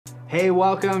Hey,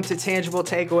 welcome to Tangible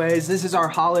Takeaways. This is our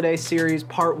holiday series,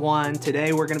 part 1.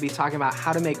 Today we're going to be talking about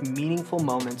how to make meaningful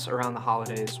moments around the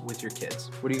holidays with your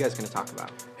kids. What are you guys going to talk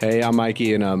about? Hey, I'm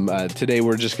Mikey, and today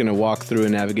we're just going to walk through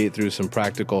and navigate through some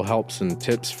practical helps and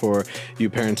tips for you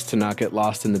parents to not get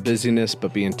lost in the busyness,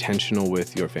 but be intentional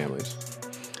with your families.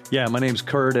 Yeah, my name's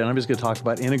Kurt, and I'm just going to talk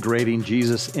about integrating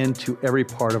Jesus into every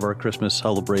part of our Christmas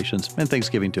celebrations and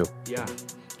Thanksgiving too. Yeah,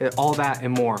 all that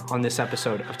and more on this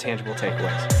episode of Tangible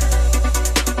Takeaways.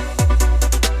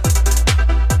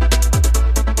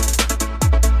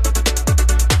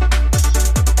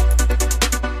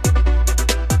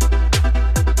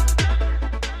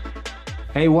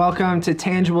 Hey, welcome to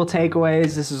Tangible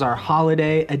Takeaways. This is our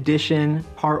holiday edition,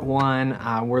 part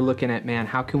 1. We're looking at,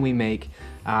 how can we make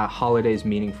holidays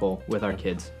meaningful with our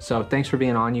kids? So thanks for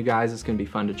being on, you guys. It's going to be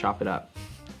fun to chop it up.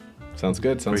 Sounds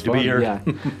good. Sounds Great fun. to be here.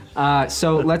 Yeah.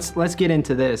 So let's get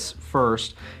into this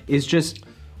first.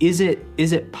 Is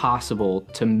it possible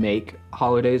to make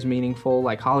holidays meaningful?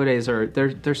 Like, holidays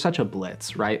they're such a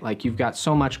blitz, right? Like, you've got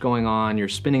so much going on. You're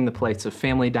spinning the plates of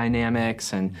family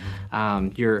dynamics, and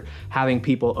you're having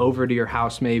people over to your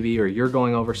house maybe, or you're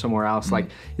going over somewhere else. Like,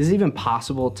 is it even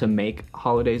possible to make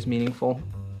holidays meaningful?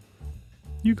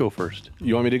 You go first.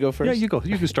 You want me to go first? Yeah, you go.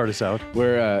 You can start us out.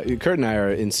 Kurt and I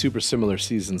are in super similar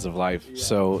seasons of life,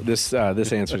 so this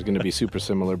answer is going to be super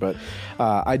similar. But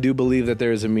I do believe that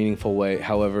there is a meaningful way.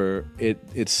 However,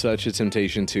 it's such a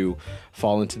temptation to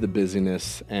fall into the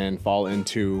busyness and fall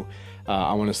into,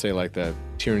 I want to say, like the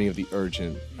tyranny of the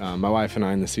urgent. My wife and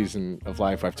I, in the season of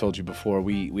life, I've told you before,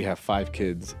 we have 5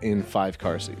 kids in 5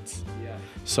 car seats. Yeah.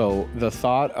 So the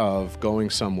thought of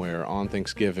going somewhere on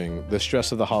Thanksgiving, the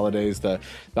stress of the holidays, the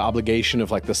obligation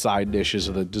of like the side dishes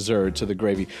or the desserts or the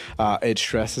gravy, it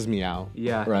stresses me out.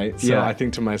 Yeah. Right? So I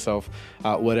think to myself,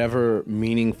 whatever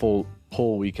meaningful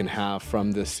pull we can have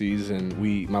from this season,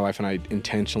 my wife and I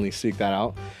intentionally seek that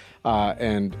out.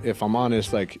 And if I'm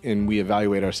honest, and we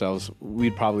evaluate ourselves,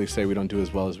 we'd probably say we don't do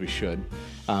as well as we should.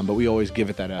 But we always give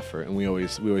it that effort, and we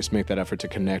always make that effort to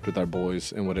connect with our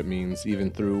boys and what it means,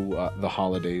 even through the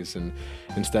holidays. And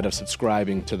instead of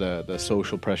subscribing to the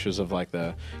social pressures of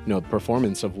the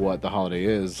performance of what the holiday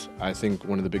is, I think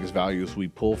one of the biggest values we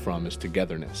pull from is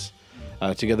togetherness.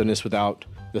 Togetherness without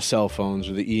the cell phones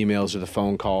or the emails or the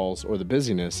phone calls or the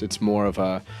busyness. It's more of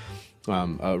a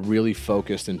really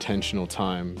focused, intentional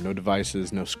time. No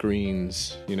devices, no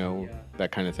screens,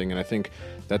 that kind of thing. And I think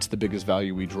that's the biggest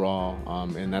value we draw,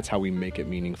 and that's how we make it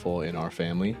meaningful in our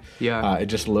family. Yeah. It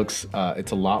just looks,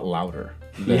 it's a lot louder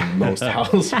than most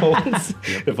households,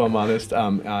 if I'm honest.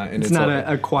 And it's not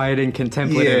a quiet and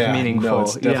contemplative, meaningful. No,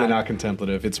 it's definitely not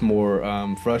contemplative. It's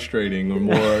more frustrating, or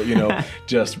more,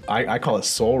 just, I call it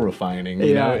soul refining,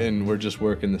 you know, and we're just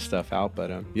working this stuff out.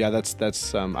 But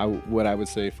that's what I would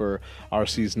say for our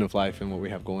season of life and what we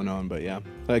have going on. But yeah,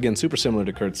 again, super similar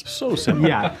to Kurt's. So similar.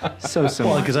 Yeah, so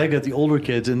similar. Well, because I got the older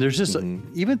kids, and there's just,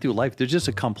 even through life, there's just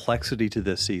a complexity to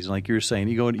this season. Like you're saying,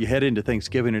 you head into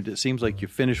Thanksgiving, and it seems like you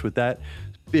finish with that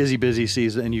busy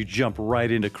season, and you jump right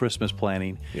into Christmas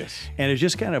planning. Yes. And it's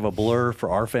just kind of a blur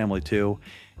for our family too.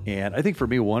 And I think for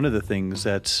me, one of the things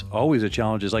that's always a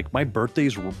challenge is my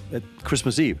birthday's at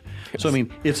Christmas Eve. Yes. So, I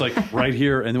mean, it's right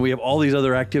here, and then we have all these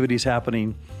other activities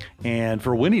happening. And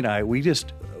for Wendy and I, we've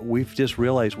just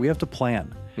realized we have to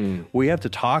plan. We have to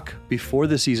talk before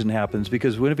the season happens,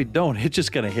 because if we don't, it's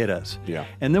just going to hit us. Yeah.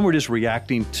 And then we're just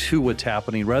reacting to what's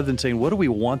happening rather than saying, what do we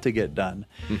want to get done?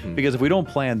 Because if we don't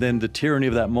plan, then the tyranny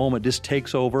of that moment just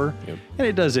takes over. Yep. And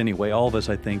it does anyway. All of us,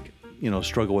 I think,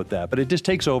 struggle with that. But it just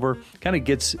takes over, kind of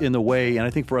gets in the way. And I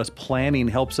think for us, planning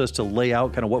helps us to lay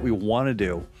out kind of what we want to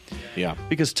do. Yeah.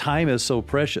 Because time is so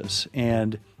precious.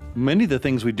 And many of the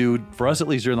things we do, for us at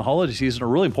least during the holiday season, are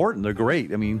really important. They're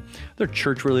great. I mean, they're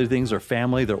church-related things, they're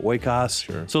family, they're oikos.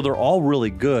 Sure. So they're all really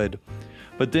good.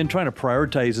 But then trying to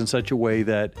prioritize in such a way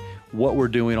that what we're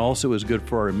doing also is good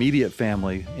for our immediate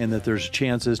family, and that there's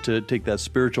chances to take that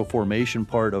spiritual formation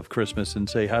part of Christmas and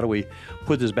say, how do we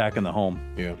put this back in the home?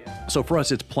 Yeah. So for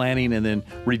us, it's planning and then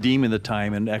redeeming the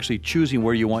time and actually choosing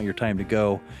where you want your time to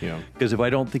go. Yeah. Because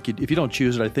if you don't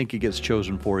choose it, I think it gets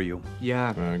chosen for you.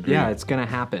 Yeah. I agree. Yeah, it's going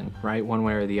to happen, right? One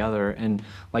way or the other. And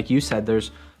like you said,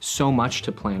 there's so much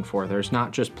to plan for. There's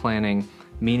not just planning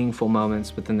meaningful moments,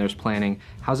 but then there's planning,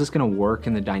 how's this going to work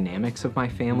in the dynamics of my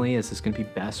family? Is this going to be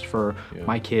best for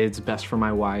my kids, best for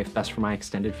my wife, best for my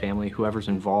extended family, whoever's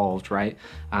involved, right?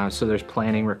 So there's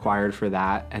planning required for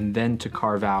that, and then to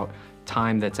carve out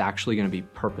time that's actually going to be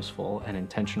purposeful and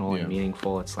intentional and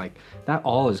meaningful. It's like that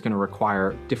all is going to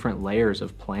require different layers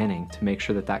of planning to make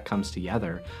sure that that comes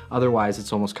together. Otherwise,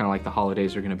 it's almost kind of like the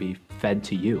holidays are going to be fed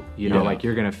to you, you know, like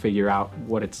you're going to figure out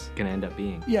what it's going to end up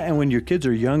being. Yeah, and when your kids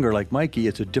are younger, like Mikey,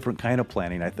 it's a different kind of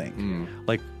planning, I think.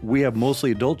 Like we have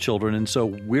mostly adult children, and so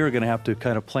we're going to have to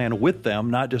kind of plan with them,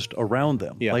 not just around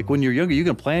them. Yeah. Like when you're younger, you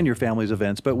can plan your family's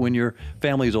events, but when your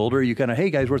family's older, you kind of, hey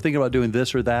guys, we're thinking about doing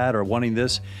this or that or wanting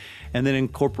this. And then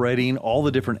incorporating all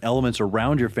the different elements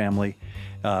around your family,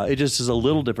 it just is a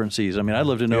little different season. I mean, I'd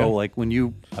love to know, like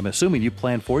when I'm assuming you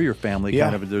plan for your family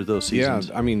kind of those seasons.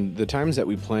 Yeah, I mean, the times that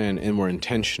we plan and we're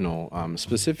intentional,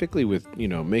 specifically with, you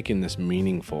know, making this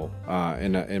meaningful.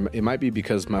 And it might be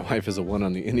because my wife is a 1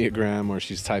 on the Enneagram or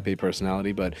she's type A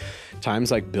personality, but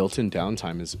times like built-in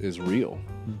downtime is real,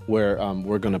 where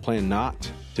we're going to plan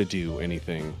not to do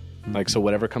anything. Like, so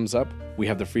whatever comes up, we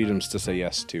have the freedoms to say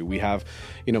yes to. We have,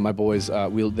 you know, my boys, they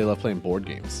love playing board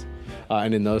games.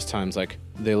 And in those times, like,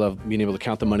 they love being able to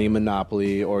count the money in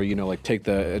Monopoly or, you know, like take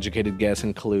the educated guess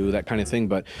and Clue, that kind of thing.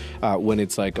 But when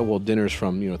it's like, oh, well, dinner's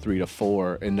from, you know, 3 to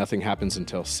 4 and nothing happens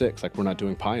until 6, like we're not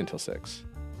doing pie until 6.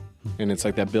 And it's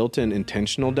like that built-in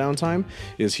intentional downtime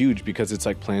is huge because it's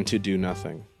like plan to do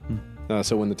nothing.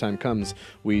 So when the time comes,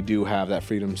 we do have that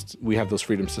freedom. We have those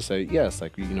freedoms to say yes,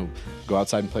 like, you know, go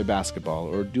outside and play basketball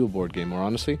or do a board game, or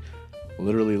honestly,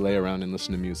 literally lay around and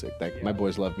listen to music. Like my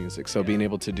boys love music, so being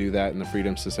able to do that and the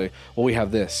freedoms to say, well, we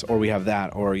have this or we have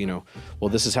that, or, you know, well,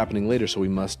 this is happening later, so we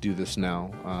must do this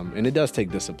now. And it does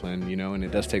take discipline, you know, and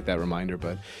it does take that reminder.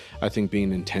 But I think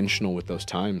being intentional with those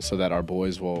times so that our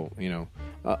boys will, you know,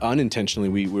 unintentionally,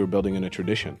 we were building in a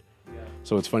tradition.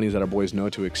 So what's funny is that our boys know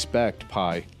to expect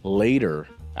pie later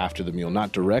after the meal,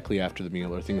 not directly after the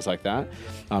meal or things like that,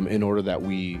 in order that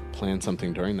we plan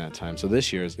something during that time. So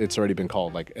this year, it's already been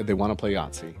called, like, they want to play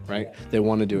Yahtzee, right? They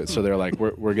want to do it. So they're like,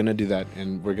 we're going to do that,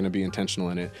 and we're going to be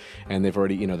intentional in it. And they've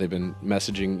already, you know, they've been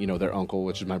messaging, you know, their uncle,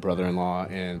 which is my brother-in-law,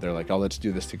 and they're like, oh, let's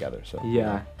do this together. So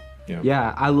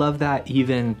yeah, I love that.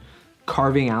 Even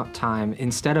carving out time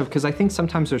instead of, because I think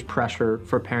sometimes there's pressure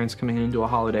for parents coming into a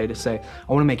holiday to say,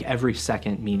 I want to make every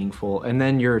second meaningful. And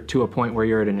then you're to a point where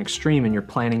you're at an extreme and you're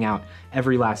planning out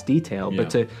every last detail. But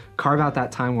to carve out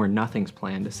that time where nothing's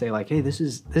planned, to say like, hey, this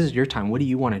is your time. What do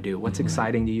you want to do? What's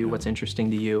exciting to you? What's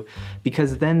interesting to you?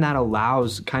 Because then that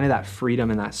allows kind of that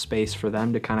freedom and that space for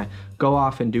them to kind of go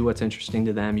off and do what's interesting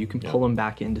to them. You can pull them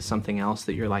back into something else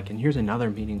that you're like, and here's another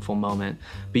meaningful moment.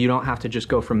 But you don't have to just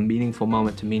go from meaningful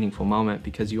moment to meaningful moment,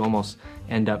 because you almost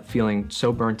end up feeling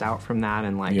so burnt out from that,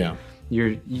 and like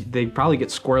they probably get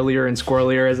squirrelier and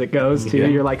squirrelier as it goes too.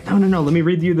 You're like, no, let me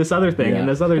read you this other thing and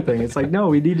this other thing. It's like, no,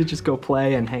 we need to just go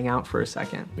play and hang out for a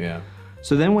second.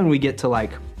 So then when we get to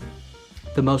like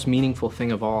the most meaningful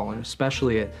thing of all, and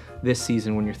especially at this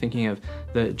season when you're thinking of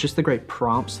the great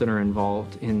prompts that are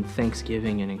involved in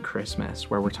Thanksgiving and in Christmas,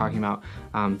 where we're talking about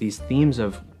these themes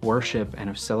of worship and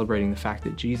of celebrating the fact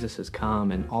that Jesus has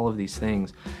come and all of these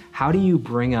things. How do you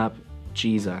bring up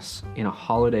Jesus in a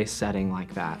holiday setting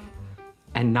like that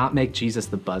and not make Jesus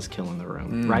the buzzkill in the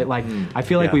room, right? Like, I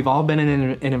feel like we've all been in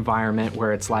an environment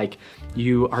where it's like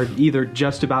you are either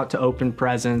just about to open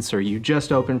presents or you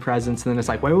just open presents, and then it's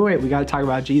like, wait, we got to talk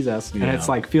about Jesus. And it's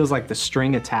like, feels like the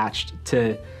string attached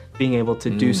to being able to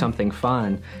do something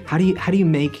fun. How do you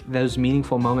make those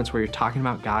meaningful moments where you're talking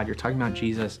about God, you're talking about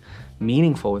Jesus,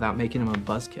 meaningful without making him a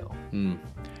buzzkill?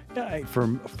 Yeah,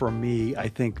 for me, I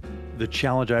think the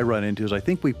challenge I run into is I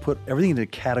think we put everything into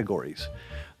categories.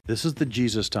 This is the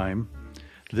Jesus time.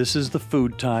 This is the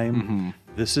food time.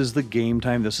 This is the game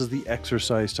time. This is the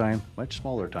exercise time. Much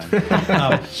smaller time.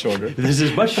 Shorter. This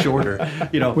is much shorter.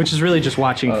 You know, which is really just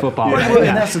watching football. Right?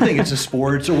 And that's the thing. It's a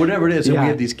sports or whatever it is. And we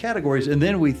have these categories, and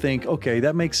then we think, okay,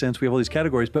 that makes sense. We have all these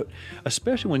categories, but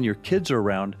especially when your kids are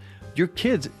around, your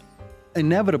kids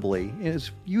inevitably,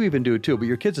 as you even do it too, but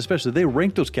your kids especially, they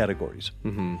rank those categories.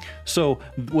 So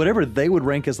whatever they would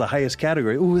rank as the highest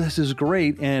category, oh, this is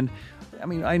great. And I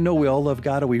mean, I know we all love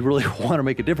God and we really want to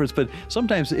make a difference, but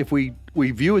sometimes if we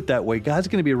view it that way, God's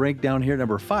going to be ranked down here at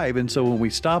number 5. And so when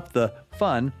we stop the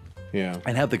fun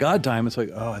and have the God time, it's like,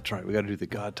 oh, that's right, we got to do the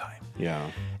God time.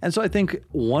 And so I think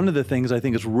one of the things I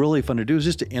think is really fun to do is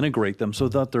just to integrate them so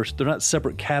that they're not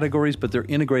separate categories, but they're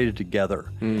integrated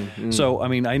together. So, I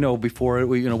mean, I know before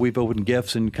we've opened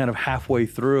gifts, and kind of halfway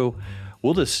through,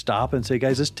 we'll just stop and say,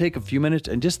 guys, let's take a few minutes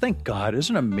and just thank God.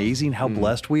 Isn't it amazing how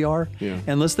blessed we are? Yeah.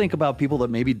 And let's think about people that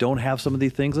maybe don't have some of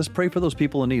these things. Let's pray for those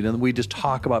people in need. And we just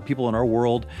talk about people in our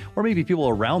world, or maybe people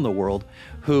around the world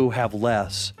who have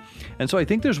less. And so I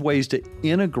think there's ways to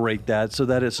integrate that so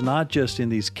that it's not just in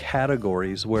these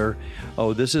categories where,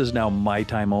 oh, this is now my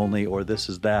time only, or this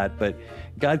is that, but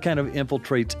God kind of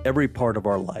infiltrates every part of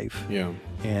our life. Yeah.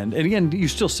 And again, you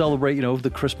still celebrate,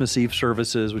 the Christmas Eve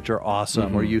services, which are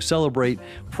awesome, or you celebrate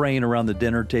praying around the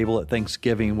dinner table at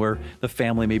Thanksgiving where the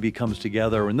family maybe comes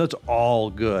together, and that's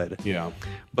all good. Yeah.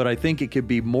 But I think it could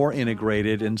be more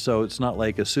integrated, and so it's not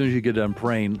like as soon as you get done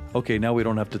praying, okay, now we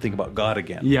don't have to think about God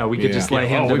again. Yeah, we could just lay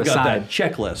him to we've the got side. that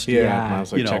checklist. Yeah. I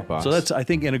was like, checkbox. So I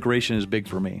think integration is big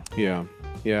for me. Yeah.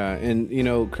 Yeah. And,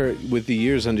 Kurt, with the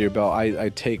years under your belt, I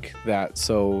take that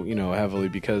so, heavily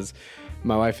because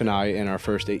my wife and I, in our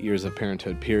first 8 years of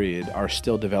parenthood period, are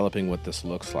still developing what this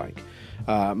looks like.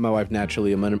 My wife,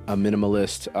 naturally a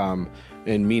minimalist,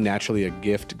 and me, naturally a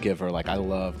gift giver. Like, I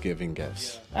love giving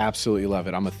gifts. Absolutely love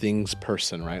it. I'm a things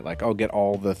person, right? Like, I'll get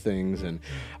all the things and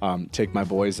take my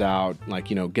boys out, like,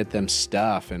 get them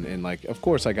stuff. And like, of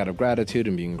course, I got a gratitude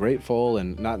and being grateful,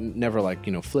 and never like,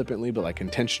 flippantly, but like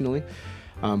intentionally.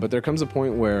 But there comes a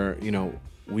point where,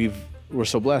 we're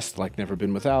so blessed, like never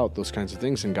been without, those kinds of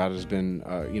things. And God has been,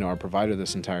 our provider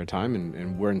this entire time.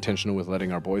 And we're intentional with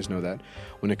letting our boys know that.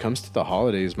 When it comes to the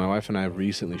holidays, my wife and I have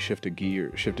recently shifted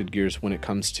gears when it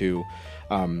comes to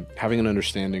having an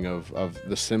understanding of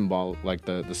the symbol, like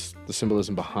the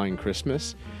symbolism behind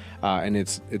Christmas. And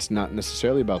it's not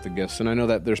necessarily about the gifts. And I know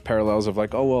that there's parallels of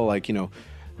like, oh, well, like,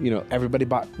 everybody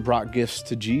brought gifts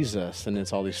to Jesus, and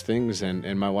it's all these things.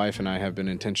 And my wife and I have been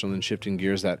intentional in shifting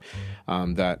gears that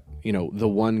the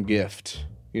one gift,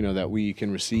 that we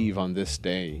can receive on this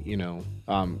day,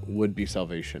 would be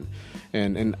salvation.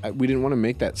 And we didn't want to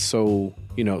make that so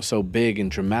big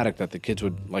and dramatic that the kids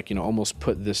would almost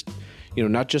put this,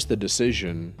 not just the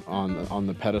decision on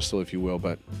the pedestal, if you will,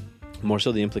 but more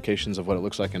so the implications of what it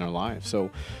looks like in our lives.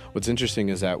 So what's interesting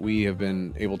is that we have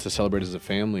been able to celebrate as a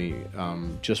family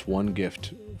just one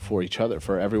gift for each other,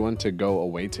 for everyone to go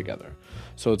away together.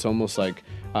 So it's almost like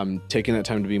taking that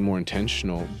time to be more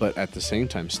intentional, but at the same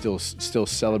time still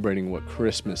celebrating what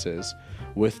Christmas is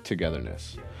with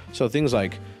togetherness. So things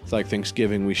like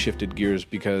Thanksgiving, we shifted gears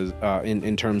because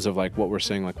in terms of like what we're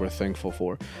saying, like we're thankful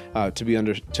for,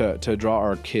 to draw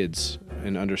our kids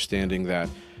in understanding that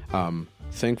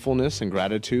thankfulness and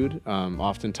gratitude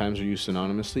oftentimes are used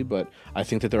synonymously, but I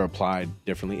think that they're applied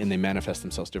differently and they manifest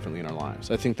themselves differently in our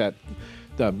lives. I think that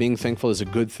being thankful is a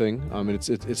good thing.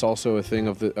 It's also a thing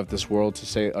of this world to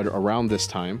say around this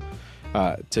time,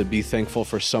 to be thankful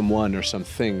for someone or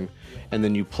something, and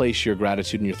then you place your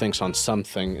gratitude and your thanks on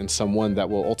something and someone that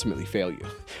will ultimately fail you,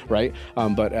 right?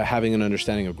 But having an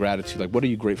understanding of gratitude, like what are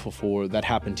you grateful for that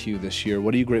happened to you this year?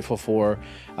 What are you grateful for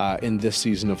in this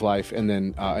season of life? And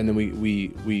then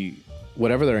we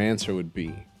whatever their answer would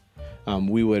be,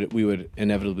 we would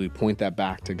inevitably point that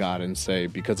back to God and say,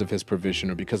 because of His provision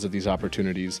or because of these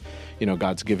opportunities,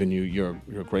 God's given you, you're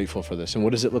grateful for this. And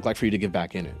what does it look like for you to give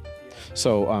back in it?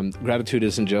 So gratitude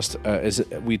isn't just,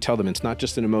 we tell them, it's not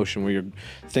just an emotion where you're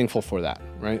thankful for that,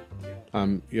 right?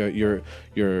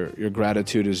 Your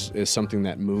gratitude is something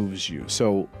that moves you.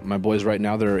 So my boys right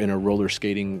now, they're in a roller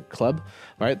skating club,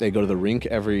 right? They go to the rink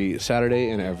every Saturday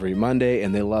and every Monday,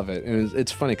 and they love it. And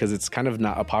it's funny because it's kind of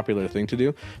not a popular thing to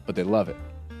do, but they love it.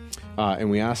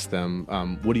 And we asked them,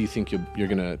 what do you think you're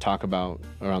going to talk about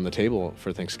around the table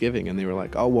for Thanksgiving? And they were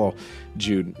like, oh, well,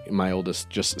 Jude, my oldest,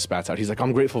 just spats out. He's like,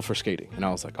 I'm grateful for skating. And I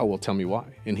was like, oh, well, tell me why.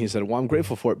 And he said, well, I'm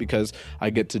grateful for it because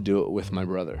I get to do it with my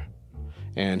brother.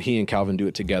 And he and Calvin do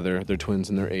it together. They're twins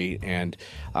and they're 8. And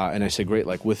I said, great,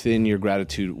 like within your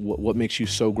gratitude, what makes you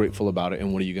so grateful about it?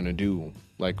 And what are you going to do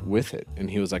like with it? And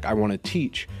he was like, I want to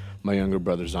teach my younger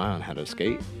brother Zion how to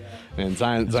skate. And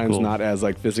Zion's cool. Not as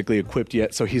like physically equipped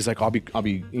yet, so he's like, I'll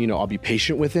be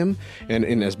patient with him, and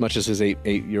in as much as his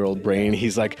 8-year-old brain,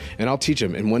 he's like, and I'll teach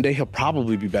him, and one day he'll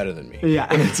probably be better than me. Yeah,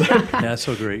 that's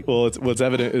so great. Well, what's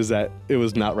evident is that it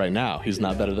was not right now. He's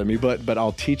not better than me, but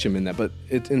I'll teach him in that. But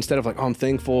instead of like, oh, I'm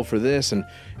thankful for this,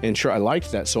 and sure I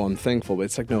liked that, so I'm thankful. But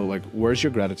it's like, no, like where's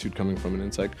your gratitude coming from? And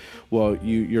it's like, well,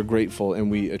 you're grateful,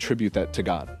 and we attribute that to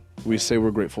God. We say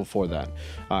we're grateful for that.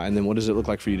 And then what does it look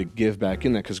like for you to give back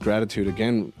in that? Because gratitude,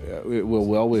 again, it will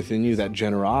well within you, that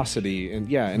generosity.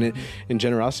 And and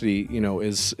generosity,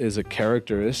 is a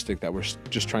characteristic that we're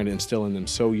just trying to instill in them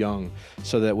so young,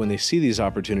 so that when they see these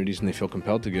opportunities and they feel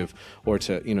compelled to give, or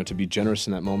to be generous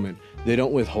in that moment, they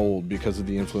don't withhold because of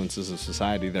the influences of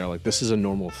society. They're like, this is a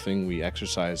normal thing we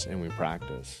exercise and we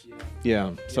practice.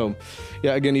 Yeah. So,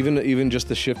 again, even just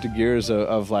the shift of gears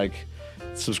of like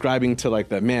subscribing to like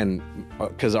the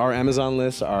because our Amazon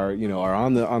lists are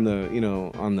on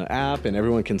the app, and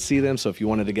everyone can see them. So if you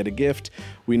wanted to get a gift,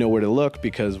 we know where to look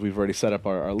because we've already set up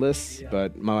our lists.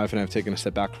 But my wife and I have taken a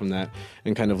step back from that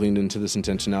and kind of leaned into this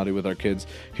intentionality with our kids.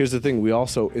 Here's the thing: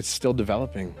 it's still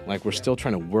developing. Like, we're still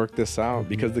trying to work this out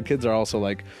because the kids are also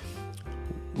like,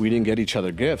 we didn't get each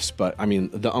other gifts, but I mean,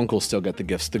 the uncles still get the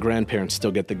gifts, the grandparents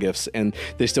still get the gifts, and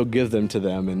they still give them to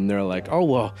them. And they're like, oh,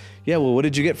 well, what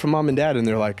did you get from mom and dad? And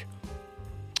they're like,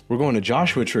 we're going to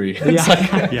Joshua Tree. We got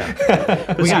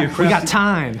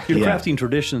time. You're crafting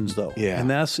traditions, though. Yeah.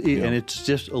 And and it's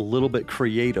just a little bit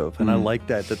creative. And I like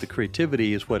that the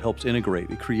creativity is what helps integrate.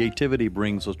 The creativity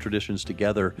brings those traditions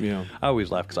together. Yeah. I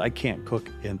always laugh because I can't cook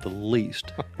in the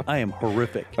least. I am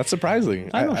horrific. That's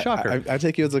surprising. I know, shocker. I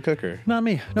take you as a cooker. Not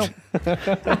me, no.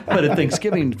 But at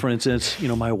Thanksgiving, for instance,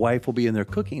 my wife will be in there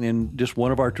cooking, and just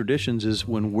one of our traditions is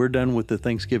when we're done with the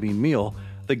Thanksgiving meal,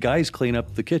 the guys clean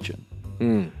up the kitchen.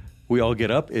 We all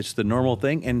get up. It's the normal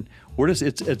thing, and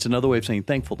it's another way of saying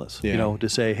thankfulness. To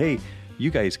say, hey,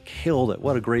 you guys killed it.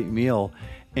 What a great meal.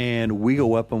 And we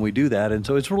go up and we do that. And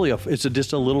so it's really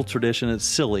just a little tradition. It's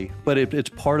silly, but it's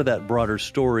part of that broader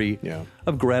story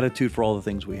of gratitude for all the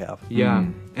things we have. Yeah.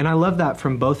 And I love that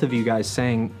from both of you guys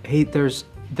saying, hey, there's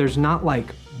not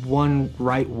like one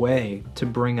right way to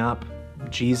bring up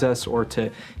Jesus or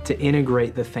to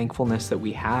integrate the thankfulness that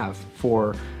we have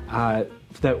for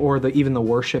even the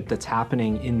worship that's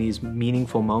happening in these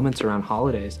meaningful moments around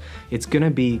holidays. It's going to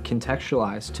be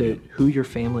contextualized to who your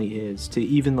family is, to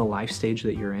even the life stage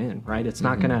that you're in, right? It's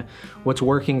not going to, what's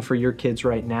working for your kids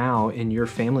right now in your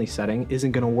family setting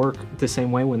isn't going to work the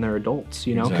same way when they're adults,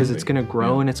 because it's going to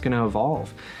grow and it's going to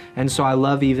evolve. And so I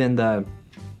love even the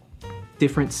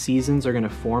different seasons are going to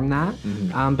form that,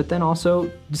 but then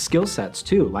also skill sets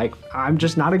too. Like, I'm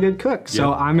just not a good cook,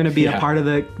 so I'm going to be a part of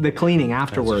the cleaning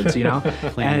afterwards.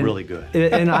 Cleaning really good.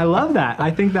 And I love that.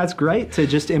 I think that's great to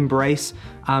just embrace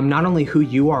not only who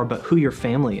you are, but who your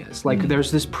family is. Like, there's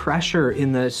this pressure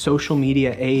in the social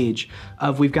media age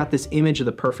of we've got this image of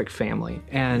the perfect family,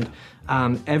 and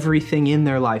everything in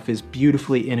their life is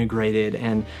beautifully integrated,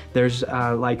 and there's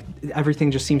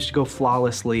everything just seems to go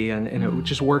flawlessly, and it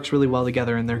just works really well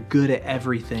together, and they're good at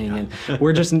everything. And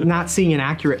we're just not seeing an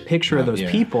accurate picture of those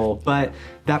people, but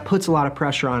that puts a lot of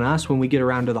pressure on us when we get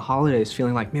around to the holidays,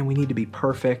 feeling like, man, we need to be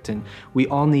perfect, and we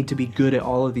all need to be good at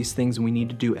all of these things, and we need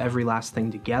to do every last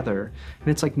thing together. And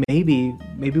it's like, maybe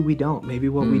we don't. Maybe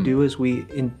what we do is we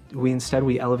instead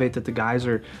elevate that the guys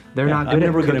they're not good at cooking. I'm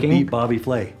never going to beat Bobby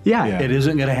Flay. Yeah. It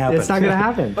isn't going to happen. It's not going to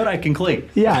happen. But I can clean.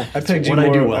 Yeah. I pegged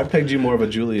you more of a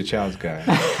Julia Child's guy.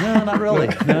 No, not really.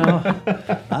 No.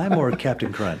 I'm more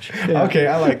Captain Crunch. Yeah. Okay,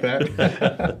 I like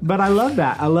that. But I love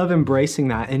that. I love embracing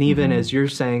that. And even as you're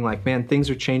saying, like, man, things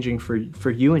are changing for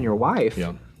you and your wife.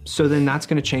 Yeah. So then that's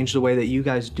going to change the way that you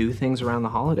guys do things around the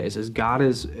holidays. As God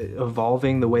is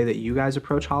evolving the way that you guys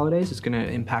approach holidays, it's going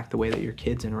to impact the way that your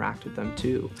kids interact with them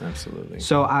too. Absolutely.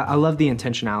 So I love the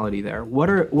intentionality there. What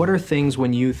are things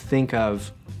when you think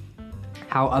of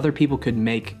how other people could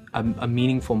make a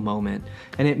meaningful moment,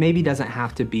 and it maybe doesn't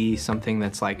have to be something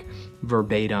that's like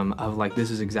verbatim of like,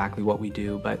 this is exactly what we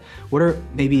do, but what are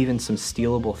maybe even some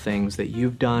stealable things that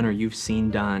you've done or you've seen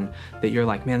done that you're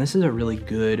like, man, this is a really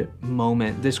good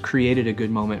moment. This created a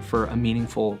good moment for a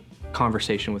meaningful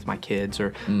conversation with my kids,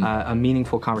 or a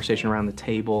meaningful conversation around the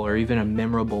table, or even a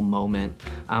memorable moment.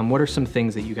 What are some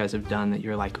things that you guys have done that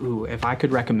you're like, ooh, if I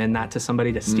could recommend that to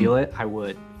somebody to steal it, I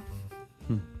would?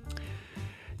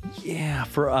 Yeah,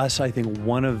 for us, I think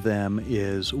one of them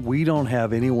is we don't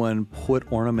have anyone put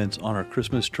ornaments on our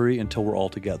Christmas tree until we're all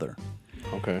together.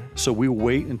 Okay. So we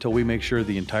wait until we make sure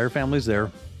the entire family's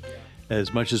there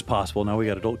as much as possible. Now we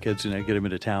got adult kids and I get them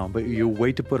into town, but you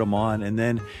wait to put them on, and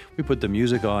then we put the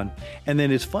music on. And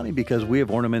then it's funny because we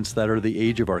have ornaments that are the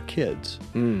age of our kids.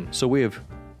 So we have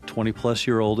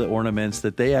 20-plus-year-old ornaments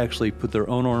that they actually put their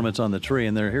own ornaments on the tree,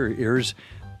 and they're here's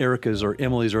Erica's or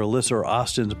Emily's or Alyssa or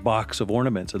Austin's box of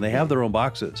ornaments, and they have their own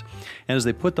boxes. And as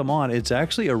they put them on, it's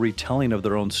actually a retelling of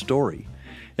their own story.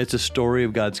 It's a story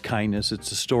of God's kindness.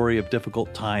 It's a story of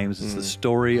difficult times. It's the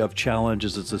story of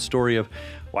challenges. It's a story of,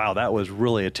 wow, that was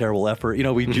really a terrible effort.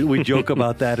 We joke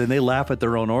about that, and they laugh at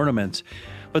their own ornaments.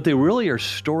 but they really are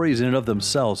stories in and of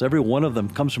themselves. Every one of them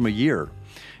comes from a year.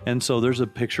 And so there's a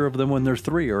picture of them when they're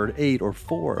 3 or 8 or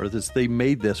 4. They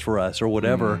made this for us or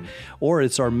whatever. Or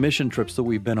it's our mission trips that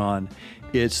we've been on.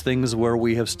 It's things where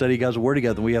we have studied God's Word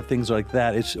together. We have things like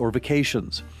that. Or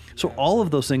vacations. So all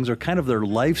of those things are kind of their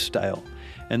lifestyle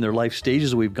and their life stages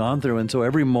that we've gone through. And so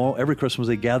every Christmas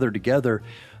they gather together,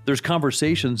 there's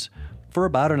conversations for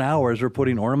about an hour as we're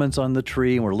putting ornaments on the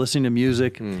tree and we're listening to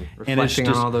music. And it's just,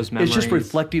 on all those memories. It's just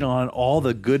reflecting on all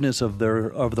the goodness of their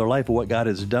life, of what God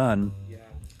has done.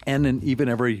 And then even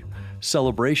every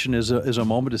celebration is a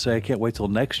moment to say, I can't wait till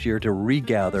next year to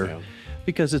regather,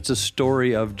 because it's a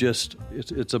story of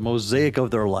it's a mosaic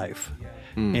of their life.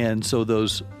 And so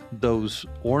those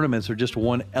ornaments are just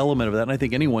one element of that. And I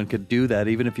think anyone could do that.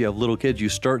 Even if you have little kids, you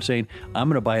start saying, I'm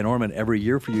going to buy an ornament every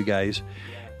year for you guys.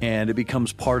 And it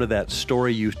becomes part of that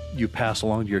story you pass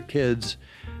along to your kids.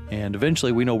 And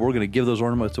eventually we know we're going to give those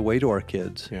ornaments away to our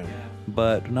kids.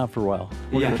 But not for a while.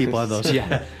 We're going to keep on those.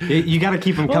 You got to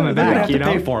keep them coming back. You have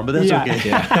to pay for them, but that's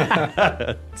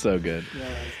okay. So good.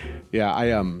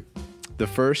 The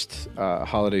first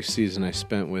holiday season I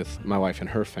spent with my wife and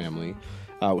her family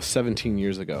was 17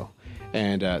 years ago.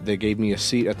 And they gave me a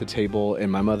seat at the table, and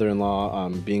my mother-in-law,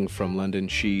 being from London,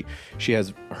 she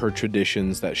has her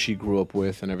traditions that she grew up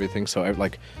with and everything. So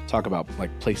I talk about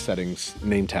place settings,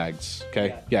 name tags,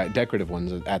 okay? Yeah, decorative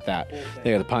ones at that.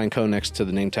 They have the pine cone next to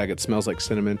the name tag. It smells like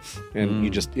cinnamon, and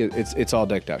it's all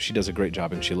decked out. She does a great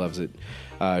job, and she loves it.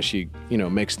 She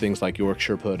makes things like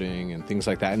Yorkshire pudding and things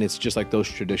like that, and it's just like those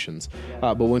traditions.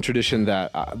 But one tradition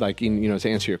that to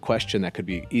answer your question, that could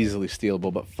be easily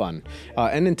stealable but fun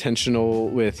and intentional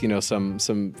with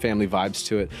some family vibes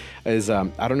to it is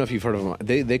I don't know if you've heard of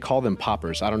them. They call them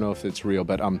poppers. I don't know if it's real,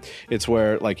 but it's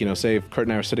where say if Kurt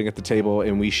and I are sitting at the table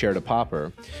and we shared a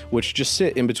popper, which just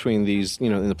sit in between these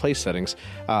in the place settings.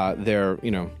 They're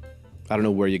I don't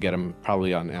know where you get them,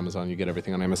 probably on Amazon. You get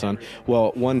everything on Amazon.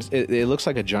 Well, it looks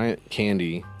like a giant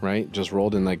candy, right? Just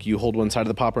rolled in, you hold one side of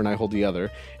the popper and I hold the other,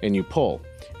 and you pull.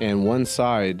 And one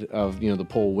side of, the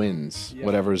pull wins,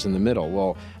 whatever's in the middle.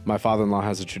 Well, my father-in-law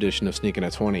has a tradition of sneaking a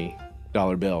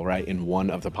 $20 bill, right, in one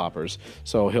of the poppers.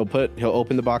 So he'll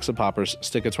open the box of poppers,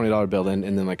 stick a $20 bill in,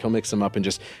 and then he'll mix them up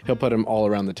and he'll put them all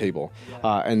around the table.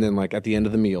 And then at the end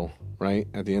of the meal, right?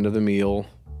 At the end of the meal,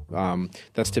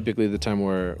 that's typically the time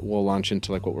where we'll launch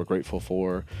into what we're grateful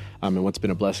for and what's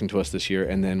been a blessing to us this year,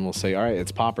 and then we'll say, all right,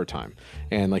 it's popper time,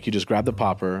 and you just grab the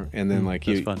popper, and then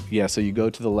so you go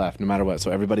to the left no matter what,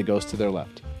 so everybody goes to their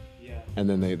left, and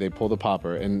then they pull the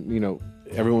popper, and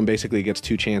everyone basically gets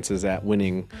 2 chances at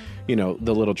winning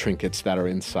the little trinkets that are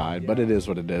inside, but it is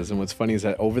what it is. And what's funny is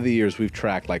that over the years we've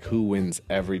tracked who wins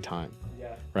every time.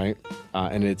 Right,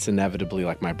 and it's inevitably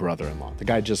my brother-in-law. The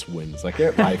guy just wins. Life.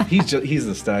 He's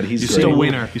the stud. He's still a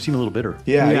winner. You seem a little bitter.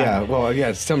 Yeah. Well,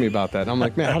 tell me about that. And I'm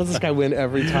man, how does this guy win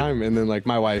every time? And then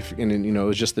my wife, and then, it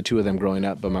was just the two of them growing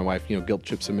up. But my wife, guilt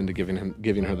trips him into giving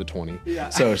her the 20. Yeah.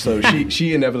 So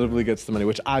she inevitably gets the money,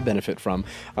 which I benefit from.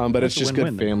 But that's it's just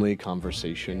good family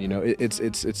conversation.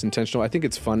 It's intentional. I think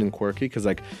it's fun and quirky because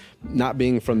not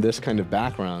being from this kind of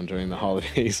background during the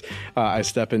holidays, I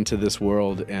step into this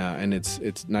world and it's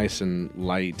nice and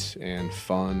light and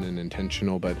fun and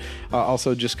intentional, but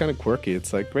also just kind of quirky.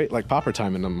 It's great, popper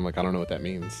time, and I'm I don't know what that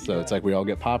means. So it's we all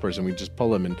get poppers and we just pull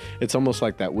them, and it's almost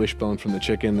like that wishbone from the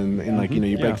chicken, and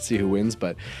you break to see who wins.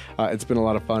 But it's been a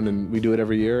lot of fun, and we do it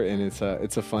every year, and it's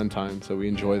a fun time. So we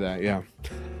enjoy that. Yeah.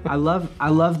 I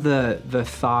love the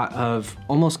thought of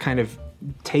almost kind of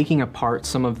taking apart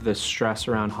some of the stress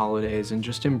around holidays and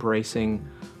just embracing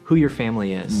who your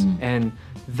family is, and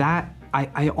that.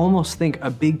 I almost think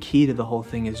a big key to the whole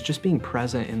thing is just being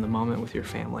present in the moment with your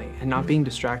family and not being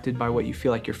distracted by what you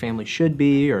feel like your family should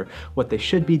be or what they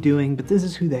should be doing, but this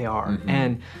is who they are.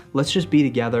 And let's just be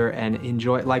together and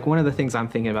enjoy. One of the things I'm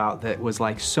thinking about that was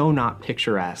so not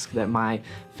picturesque that my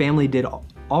family did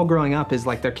all growing up is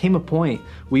there came a point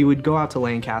we would go out to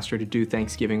Lancaster to do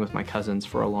Thanksgiving with my cousins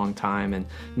for a long time, and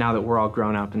now that we're all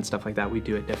grown up and stuff like that, we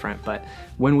do it different. But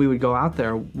when we would go out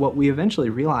there, what we eventually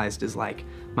realized is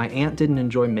my aunt didn't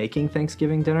enjoy making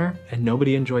Thanksgiving dinner and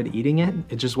nobody enjoyed eating it.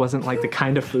 It just wasn't the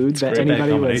kind of food that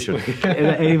anybody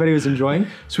was enjoying.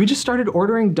 So we just started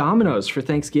ordering Domino's for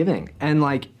Thanksgiving, and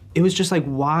it was just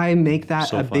why make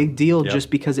that a big deal just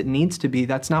because it needs to be?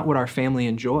 That's not what our family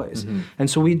enjoys. And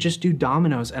so we just do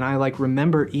Domino's, and I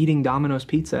remember eating Domino's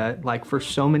pizza for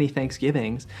so many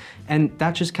Thanksgivings, and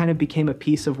that just kind of became a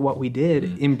piece of what we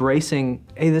did, embracing,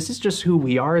 hey, this is just who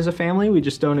we are as a family. We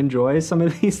just don't enjoy some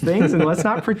of these things, and let's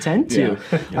not pretend to.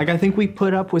 I think we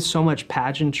put up with so much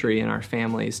pageantry in our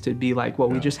families to be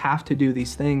we just have to do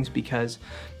these things because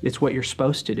it's what you're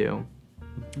supposed to do.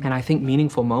 And I think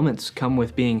meaningful moments come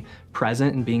with being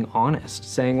present and being honest,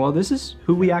 saying, well, this is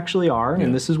who we actually are,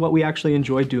 and this is what we actually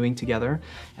enjoy doing together.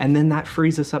 And then that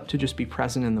frees us up to just be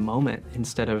present in the moment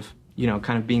instead of,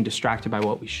 kind of being distracted by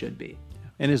what we should be.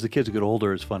 And as the kids get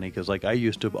older, it's funny because like I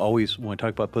used to always, when I talk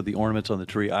about put the ornaments on the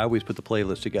tree, I always put the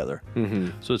playlist together.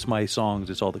 So it's my songs,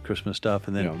 it's all the Christmas stuff.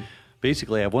 And then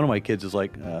basically I have one of my kids is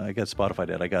like, I got Spotify,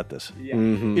 Dad, I got this.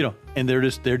 And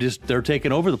they're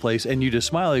taking over the place, and you just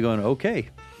smile, you're going, okay.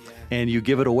 And you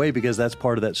give it away because that's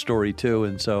part of that story too.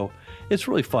 And so it's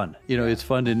really fun. It's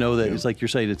fun to know that it's like you're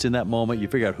saying, it's in that moment, you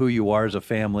figure out who you are as a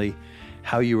family,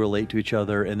 how you relate to each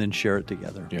other, and then share it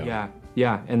together.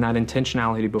 Yeah, and that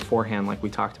intentionality beforehand, like we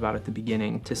talked about at the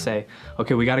beginning, to say,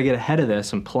 okay, we got to get ahead of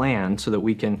this and plan so that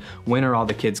we can, when are all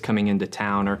the kids coming into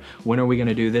town, or when are we going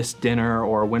to do this dinner,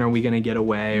 or when are we going to get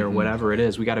away, or whatever it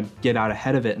is. We got to get out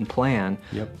ahead of it and plan.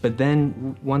 But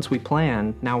then once we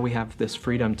plan, now we have this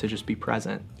freedom to just be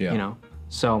present,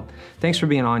 So thanks for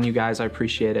being on, you guys. I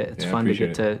appreciate it. It's fun to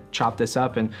get to chop this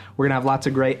up. And we're going to have lots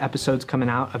of great episodes coming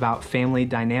out about family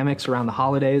dynamics around the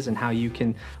holidays and how you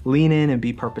can lean in and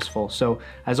be purposeful. So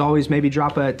as always, maybe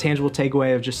drop a tangible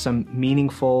takeaway of just some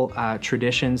meaningful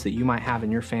traditions that you might have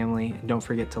in your family. And don't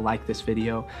forget to like this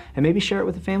video and maybe share it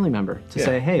with a family member to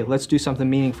say, hey, let's do something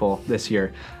meaningful this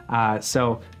year.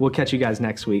 So we'll catch you guys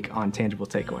next week on Tangible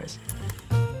Takeaways.